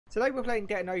Today we're playing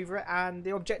Getting Over It, and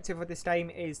the objective of this game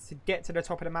is to get to the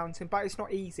top of the mountain, but it's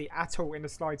not easy at all in the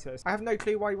slightest. I have no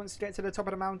clue why he wants to get to the top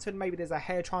of the mountain. Maybe there's a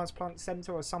hair transplant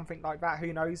centre or something like that,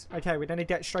 who knows. Okay, we're going to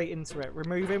get straight into it. We're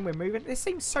moving. This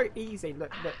seems so easy.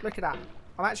 Look at that.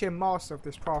 I'm actually a master of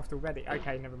this craft already.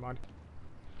 Okay, never mind.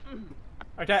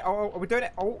 Okay, oh, we're doing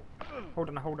it. Oh, hold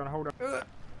on.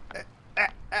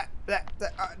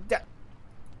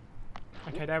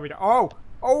 Okay, there we go.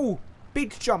 Oh,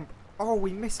 big jump. Oh,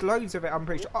 we missed loads of it, I'm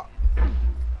pretty sure. Oh.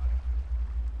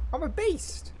 I'm a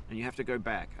beast. And you have to go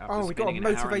back. Oh, we got a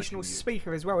motivational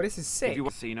speaker as well. This is sick. If you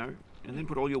want casino, and then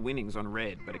put all your winnings on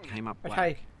red, but it came up black.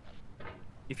 Okay.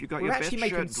 If you got We're your actually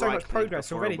best making shirt so much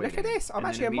progress already. Wedding, look at this. I'm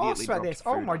actually a master at this.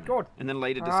 Oh my god. And then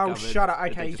later discovered. Oh, shut up.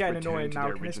 Okay, you're getting returned annoying to now.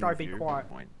 their Can this original guy be view quiet?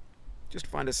 point. Just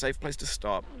find a safe place to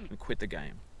stop and quit the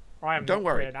game. I am Don't not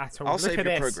worry, at all. I'll Look save at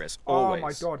your this. progress, always. Oh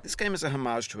my god. This game is a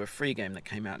homage to a free game that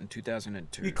came out in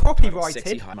 2002. You copyrighted?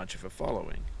 Sexy High, much of a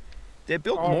following. They're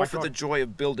built more for the joy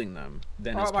of building them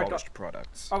than as polished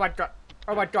products. Oh my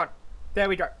god. There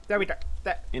we go.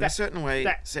 In a certain way,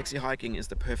 Sexy Hiking is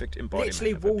the perfect embodiment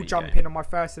literally of a wall B jumping game. on my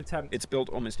first attempt. It's built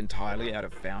almost entirely out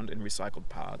of found and recycled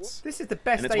parts. This is the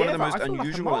best and it's day one of the ever. most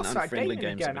unusual and unfriendly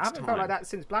games of I its haven't time. felt like that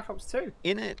since Black Ops 2.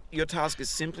 In it, your task is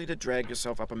simply to drag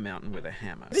yourself up a mountain with a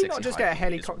hammer. Did he not just get a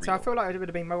hiking is helicopter? I real. feel like it would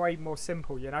have been way more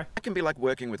simple, you know? It can be like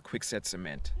working with quickset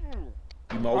cement.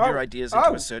 You mold your ideas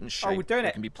into a certain shape we're doing that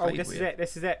it. can be played this with.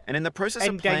 is it. And in the process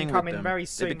End of playing game with coming them, very they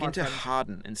soon, begin to my friend.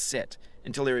 harden and set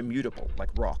until they're immutable, like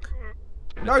rock.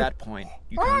 And No. at that point,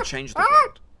 you can't change the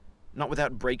world. Not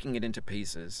without breaking it into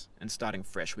pieces and starting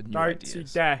fresh with new Don't ideas. you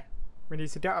dare. We need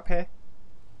to get up here.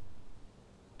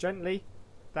 Gently.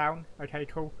 Down. Okay,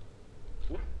 cool.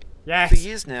 Yes. For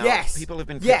years now, yes. people have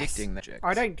been Yes. predicting that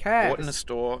I don't care. bought in a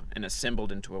store and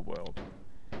assembled into a world.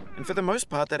 And for the most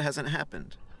part, that hasn't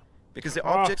happened. Because the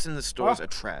objects in the stores are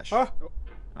trash.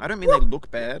 I don't mean they look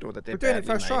bad or that they're We're doing badly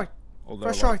it first made, try. although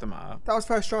First a lot try. of them are. That was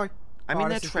first try. I mean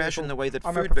they're this is trash in beautiful. the way that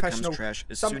I'm a food becomes professional. trash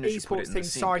as Some soon as you put it esports in the team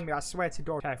sink. signed me, I swear to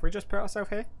God. Okay, if we just put ourselves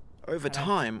here. Over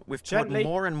time, we've Gently.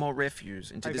 poured more and more refuse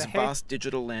into Over this here. vast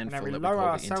digital And then landfill we that we lower call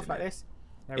the ourselves internet. like this.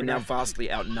 There It we now go. vastly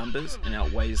outnumbers and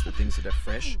outweighs the things that are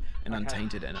fresh and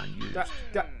untainted and unused.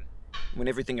 When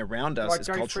everything around us is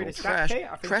go through cultural this trash, gap here?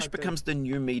 I think trash I do. becomes the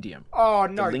new medium. Oh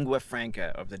no. The lingua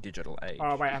franca of the digital age.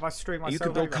 Oh wait, have I screwed myself You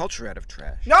could build over? culture out of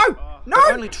trash. No! No!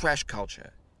 But only trash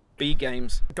culture. B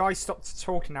games. The guy stopped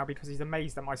talking now because he's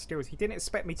amazed at my skills. He didn't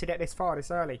expect me to get this far this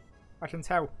early. I can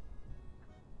tell.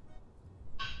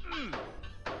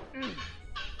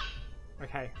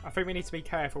 Okay, I think we need to be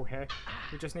careful here.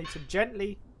 We just need to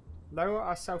gently lower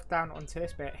ourselves down onto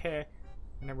this bit here,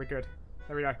 and then we're good.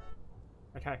 There we go.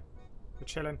 Okay, we're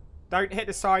chilling. Don't hit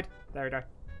the side. There we go.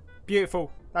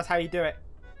 Beautiful. That's how you do it.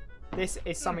 This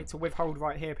is something to withhold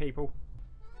right here, people.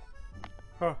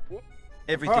 Huh.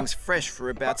 Everything's fresh for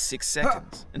about 6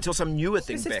 seconds until some newer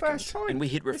thing This is first beckons try. and we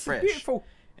hit This is refresh. beautiful.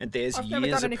 And there's I've never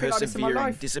years done of anything like this in my persevering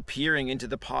life. disappearing into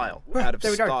the pile, out of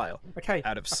There we go. style, Okay,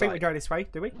 out of I sight. think we go this way,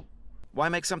 do we? Why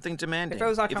make something demanding It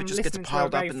feels like if I'm it just gets listening to a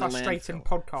piled up very in the frustrating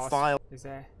landfill? podcast. File. Is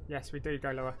there? Yes, we do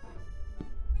go lower.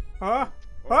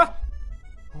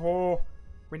 Oh,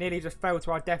 we nearly just fell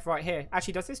to our death right here.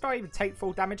 Actually, does this guy even take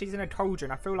full damage? He's in a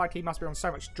cauldron. I feel like he must be on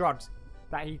so much drugs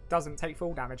that he doesn't take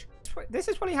full damage. This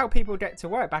is probably how people get to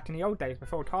work back in the old days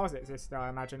before cars existed, I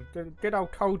imagine. Good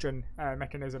old cauldron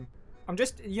mechanism. I'm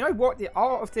just, you know what? The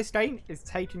art of this game is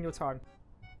taking your time.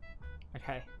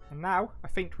 Okay, and now I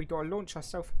think we gotta launch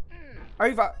ourselves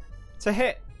over to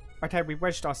hit. Okay, we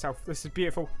wedged ourselves. This is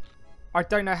beautiful. I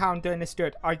don't know how I'm doing this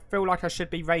good. I feel like I should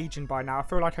be raging by now. I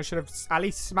feel like I should have at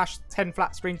least smashed 10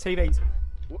 flat screen TVs.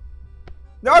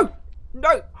 No!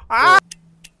 No! Ah!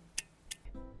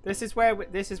 This is where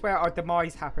our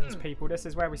demise happens, people. This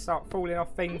is where we start falling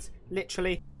off things,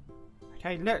 literally.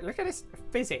 Okay, look at this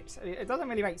physics. It doesn't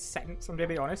really make sense, I'm gonna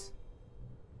be honest.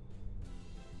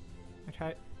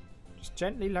 Okay, just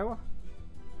gently lower.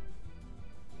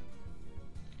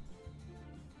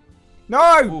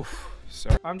 No! Oof,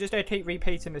 sorry. I'm just gonna keep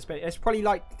repeating this bit. It's probably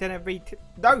like gonna be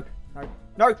no.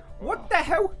 What the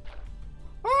hell?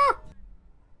 Ah!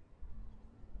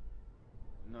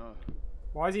 No.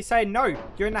 Why is he saying no?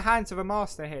 You're in the hands of a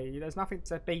master here. There's nothing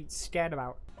to be scared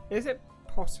about. Is it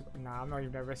possible? Nah, I'm not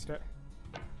even gonna risk it.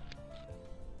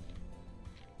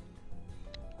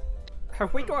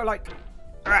 Have we got to like?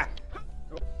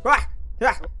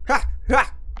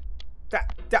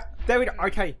 There we go.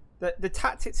 Okay. The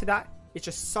tactic to that is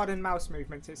just sudden mouse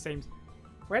movements. It seems.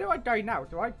 Where do I go now?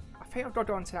 I think I've got to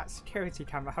go onto that security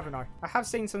camera, haven't I? I have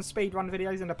seen some speedrun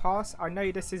videos in the past. I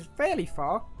know this is fairly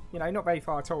far. You know, not very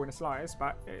far at all in the slightest,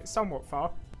 but it's somewhat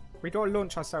far. We gotta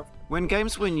launch ourselves. When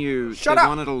games were new, Shut they up!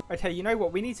 wanted to... Okay, you know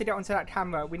what? We need to get onto that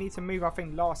camera. We need to move our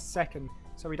thing last second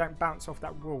so we don't bounce off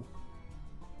that wall.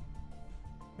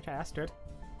 Okay, that's good.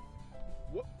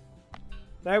 What?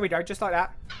 There we go, just like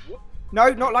that. What? No,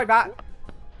 not like that.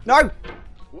 No!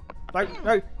 What? No,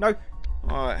 no, no.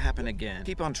 Oh, it happened again.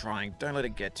 Keep on trying. Don't let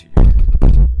it get to you.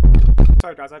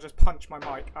 Sorry guys, I just punched my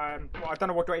mic. Well, I don't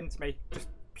know what got into me. Just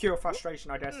pure frustration,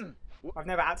 I guess. I've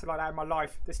never acted like that in my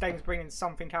life. This game's bringing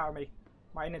something out of me.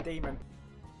 My inner demon.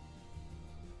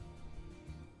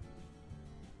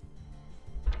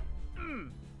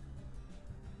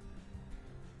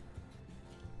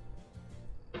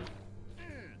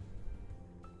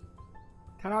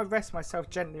 Can I rest myself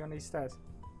gently on these stairs?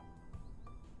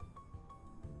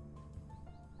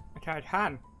 Okay, I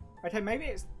can. Okay, maybe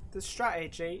it's the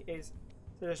strategy is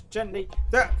to just gently.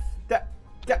 No!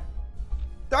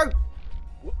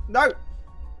 No!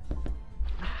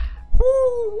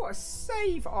 Ooh, what a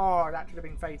save! Oh, that could have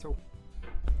been fatal.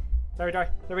 There we go.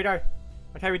 There we go.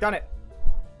 Okay, we've done it.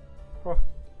 Oh,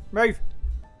 move!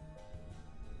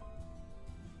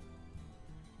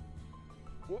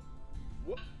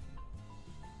 What?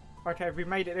 Okay, we've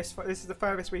made it this far. This is the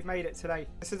furthest we've made it today.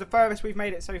 This is the furthest we've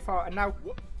made it so far, and now...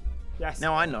 What? Yes.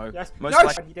 Now I know. Yes. Most No!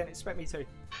 likely... You didn't expect me to.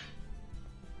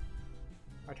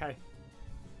 Okay.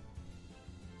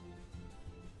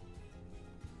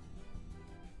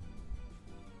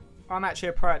 I'm actually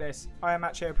a pro at this. I am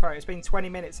actually a pro. It's been 20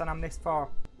 minutes and I'm this far.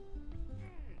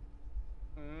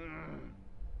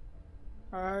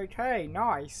 Okay,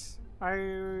 nice.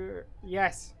 Oh,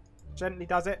 yes. Gently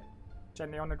does it.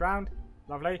 Gently on the ground.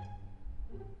 Lovely.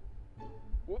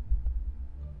 What?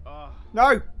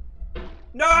 No!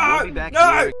 No! We'll be back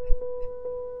No!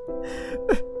 here.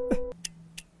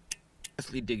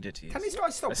 Earthly dignities. Can these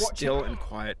guys stop a watching? still and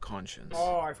quiet conscience.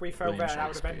 Oh, if we fell there, William that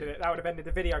would have ended Shakespeare. it. That would have ended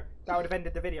the video. That would have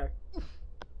ended the video.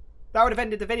 That would have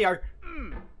ended the video.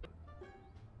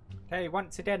 Okay,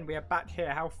 once again, we are back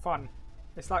here. How fun.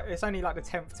 It's only like the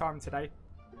 10th time today.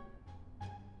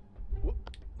 There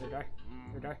we go. There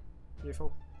we go.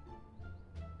 Beautiful.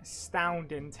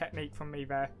 Astounding technique from me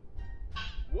there.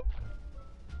 What?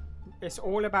 It's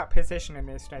all about positioning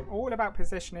this game. All about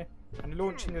positioning and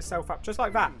launching yourself up. Just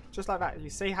like that. Just like that. You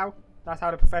see how? That's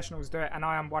how the professionals do it, and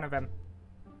I am one of them.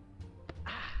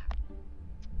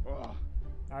 Oh.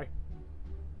 No.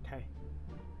 Okay.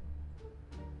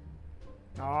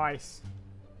 Nice.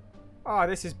 Oh,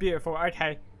 this is beautiful.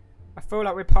 Okay. I feel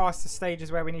like we're past the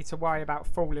stages where we need to worry about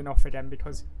falling off again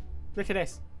because look at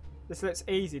this. This looks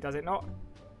easy, does it not?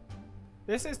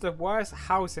 This is the worst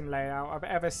housing layout I've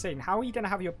ever seen. How are you going to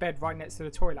have your bed right next to the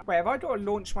toilet? Wait, have I got to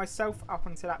launch myself up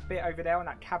onto that bit over there on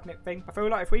that cabinet thing? I feel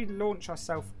like if we launch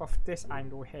ourselves off this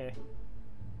angle here,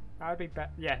 that would be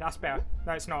better. Yeah, that's better.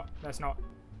 No, it's not. No, it's not.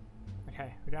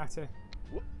 Okay, we're going to have to...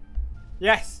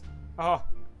 Yes! Oh,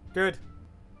 good.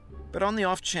 But on the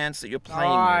off chance that you're playing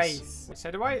Nice. this...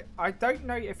 So do I don't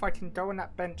know if I can go on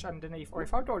that bench underneath or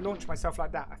if I've got to launch myself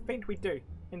like that. I think we do.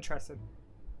 Interesting.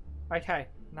 Okay,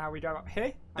 now we go up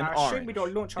here. An I assume orange we got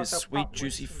to launch is ourselves sweet, upwards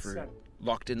juicy fruit instead.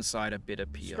 locked inside a bitter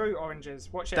peel. Screw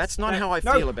oranges. Watch this. That's not how I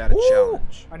No. feel about a Ooh!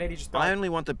 challenge. I nearly just I died. only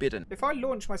want the bitter. If I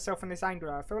launch myself in this angle,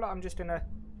 I feel like I'm just in a...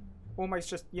 Almost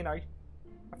just, you know...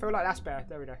 I feel like that's better.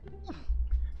 There we go.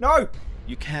 No!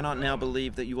 You cannot now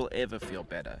believe that you will ever feel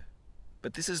better.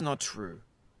 But this is not true.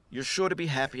 You're sure to be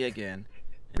happy again.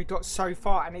 We got so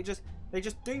far and they just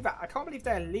do that. I can't believe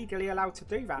they're legally allowed to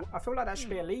do that. I feel like that should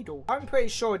be illegal. I'm pretty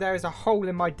sure there is a hole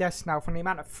in my desk now from the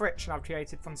amount of friction I've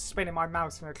created from spinning my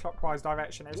mouse in a clockwise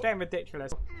direction. It's getting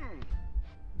ridiculous.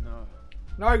 No.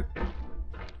 No!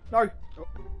 No!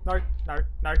 No, no,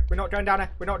 no. We're not going down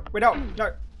there. We're not.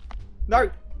 No. No,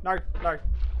 no, no,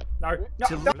 no.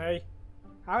 No.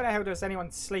 How the hell does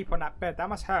anyone sleep on that bed? That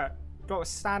must hurt. Got to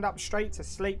stand up straight to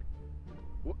sleep.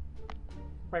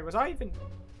 Wait, was I even...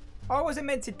 I wasn't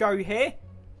meant to go here.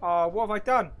 Oh, what have I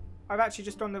done? I've actually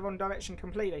just gone the wrong direction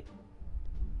completely.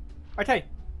 Okay.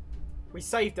 We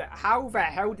saved it. How the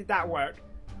hell did that work?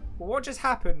 Well, what just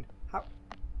happened? How...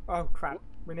 Oh, crap.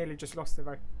 We nearly just lost it,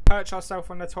 though. Perch ourselves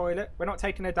on the toilet. We're not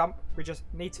taking a dump. We just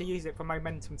need to use it for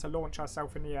momentum to launch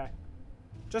ourselves in the air.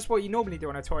 Just what you normally do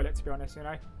on a toilet, to be honest, you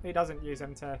know? He doesn't use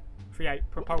them to create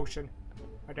propulsion,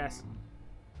 I guess.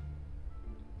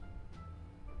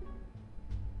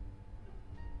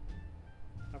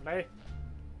 Lovely.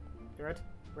 Good.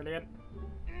 Brilliant.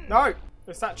 No!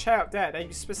 It's that chair up there. They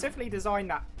specifically designed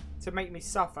that to make me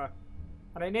suffer.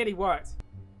 And it nearly worked.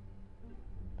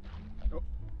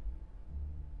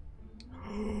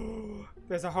 Oh.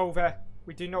 There's a hole there.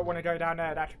 We do not want to go down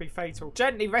there. That could be fatal.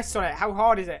 Gently rest on it. How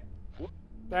hard is it?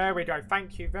 There we go.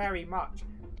 Thank you very much.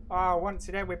 Oh, once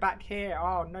again, we're back here.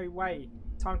 Oh, no way.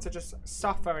 Time to just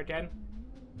suffer again.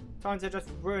 Time to just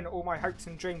ruin all my hopes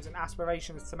and dreams and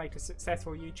aspirations to make a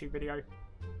successful YouTube video.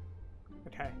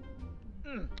 Okay.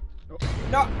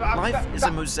 No, Life is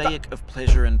a mosaic of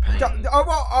pleasure and pain.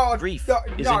 Grief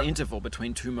is an interval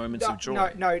between two moments of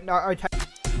joy. No, okay.